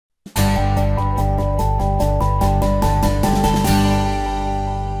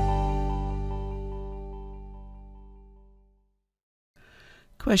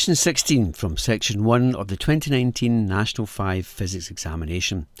Question 16 from Section 1 of the 2019 National 5 Physics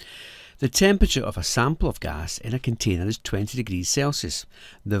Examination. The temperature of a sample of gas in a container is 20 degrees Celsius.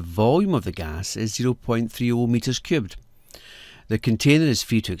 The volume of the gas is 0.30 metres cubed. The container is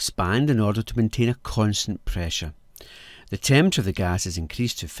free to expand in order to maintain a constant pressure. The temperature of the gas is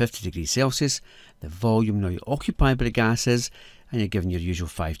increased to 50 degrees Celsius. The volume now occupied by the gas is, and you're given your usual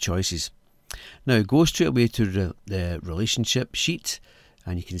 5 choices. Now go straight away to the relationship sheet,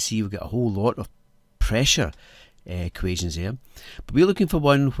 and you can see we've got a whole lot of pressure equations here, but we're looking for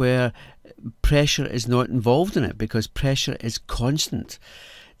one where pressure is not involved in it, because pressure is constant.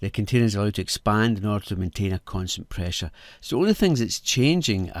 The container is allowed to expand in order to maintain a constant pressure. So the only things that's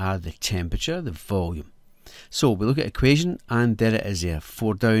changing are the temperature, the volume. So we look at equation, and there it is there,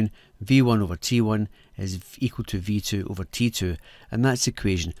 4 down, V1 over T1 is equal to V2 over T2, and that's the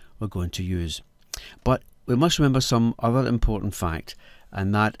equation we're going to use. But we must remember some other important fact,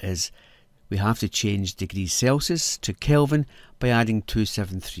 and that is we have to change degrees Celsius to Kelvin by adding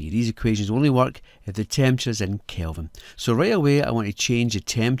 273. These equations only work if the temperature is in Kelvin. So right away I want to change the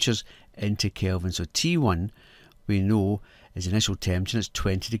temperatures into Kelvin. So T1 we know is initial temperature, it's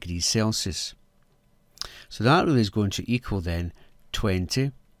 20 degrees Celsius. So that really is going to equal then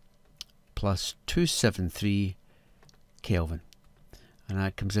 20 plus 273 Kelvin. And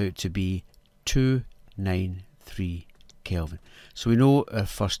that comes out to be 293 Kelvin. So we know our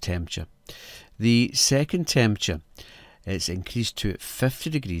first temperature. The second temperature is increased to 50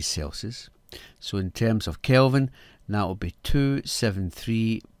 degrees Celsius. So in terms of Kelvin, that will be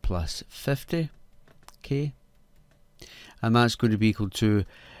 273 plus 50 K, and that's going to be equal to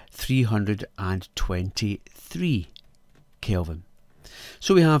 323 Kelvin.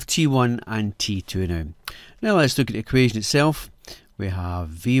 So we have T1 and T2 now. Now let's look at the equation itself. We have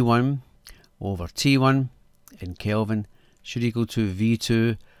V1 over T1 in Kelvin should equal to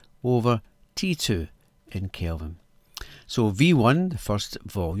V2 over T2 in Kelvin. So V1, the first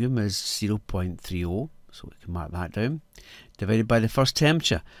volume, is 0.30, so we can mark that down, divided by the first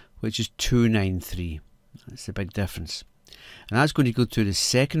temperature, which is 293. That's the big difference. And that's going to equal to the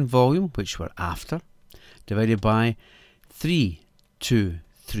second volume, which we're after, divided by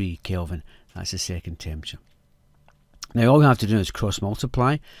 323 Kelvin. That's the second temperature. Now all we have to do is cross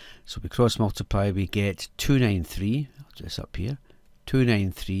multiply. So we cross multiply, we get 293, I'll do this up here,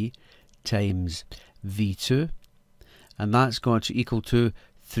 293 times V2, and that's going to equal to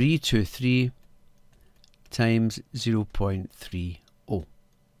 323 times 0.30.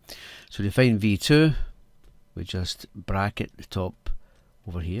 So to find V2, we just bracket the top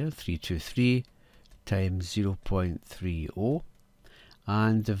over here, 323 times 0.30,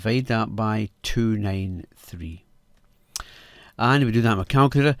 and divide that by 293. And if we do that with a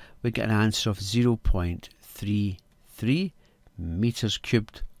calculator, we get an answer of 0.33 meters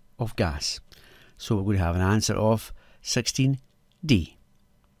cubed of gas. So we're going to have an answer of 16D.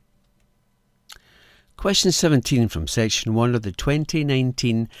 Question 17 from Section 1 of the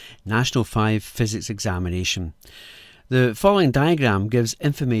 2019 National 5 Physics Examination. The following diagram gives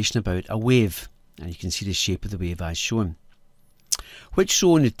information about a wave, and you can see the shape of the wave as shown. Which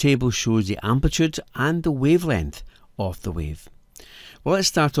row in the table shows the amplitude and the wavelength of the wave? Well, let's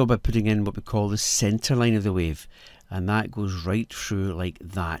start off by putting in what we call the centre line of the wave, and that goes right through like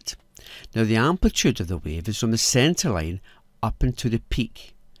that. Now the amplitude of the wave is from the centre line up into the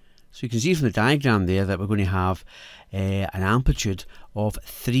peak. So you can see from the diagram there that we're going to have an amplitude of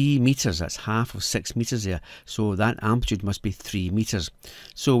 3 meters. That's half of 6 meters there. So that amplitude must be 3 meters.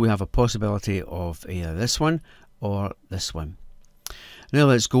 So we have a possibility of either this one or this one. Now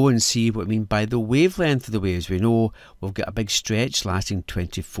let's go and see what we mean by the wavelength of the waves. We know we've got a big stretch lasting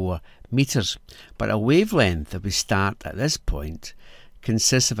 24 meters, but a wavelength that we start at this point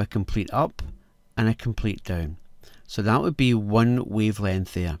consists of a complete up and a complete down. So that would be one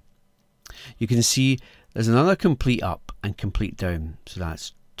wavelength there. You can see there's another complete up and complete down, so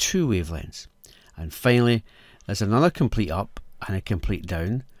that's 2 wavelengths. And finally there's another complete up and a complete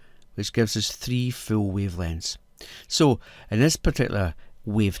down, which gives us 3 full wavelengths. So in this particular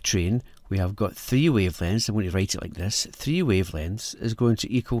wave train we have got 3 wavelengths. I'm going to write it like this. 3 wavelengths is going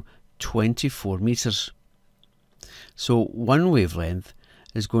to equal 24 meters. So one wavelength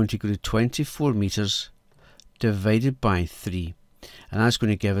is going to equal to 24 meters divided by 3, and that's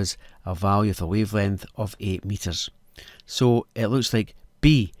going to give us a value of a wavelength of 8 meters. So it looks like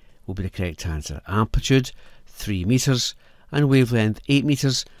B will be the correct answer. Amplitude 3 meters and wavelength 8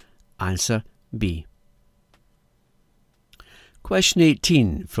 meters. Answer B. Question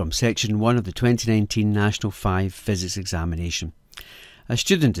 18 from Section 1 of the 2019 National 5 Physics Examination. A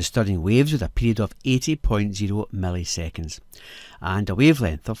student is studying waves with a period of 80.0 milliseconds and a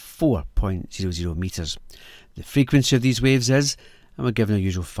wavelength of 4.00 metres. The frequency of these waves is, and we're given our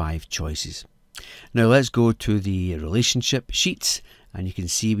usual 5 choices. Now let's go to the relationship sheets, and you can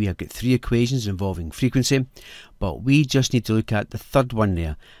see we have got 3 equations involving frequency, but we just need to look at the third one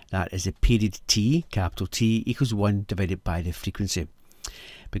there. That is the period t, capital T, equals 1 divided by the frequency.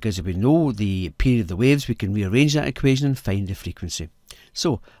 Because if we know the period of the waves, we can rearrange that equation and find the frequency.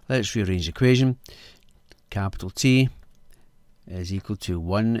 So let's rearrange the equation. Capital T is equal to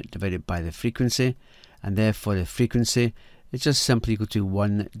 1 divided by the frequency, and therefore the frequency is just simply equal to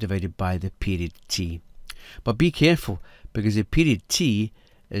 1 divided by the period t. But be careful, because the period t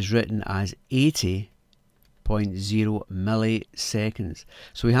is written as 80.0 milliseconds.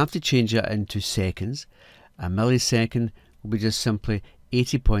 So we have to change that into seconds. A millisecond will be just simply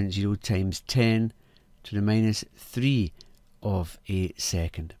 80.0 times 10 to the minus 3 of a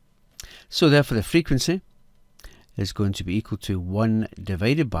second. So therefore the frequency is going to be equal to 1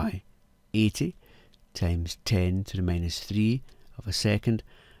 divided by 80 times 10 to the minus 3 of a second,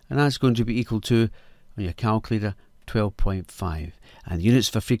 and that's going to be equal to, on your calculator, 12.5, and the units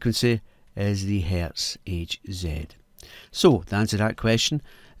for frequency is the Hertz, Hz. So the answer to that question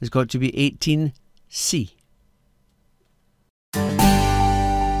has got to be 18C.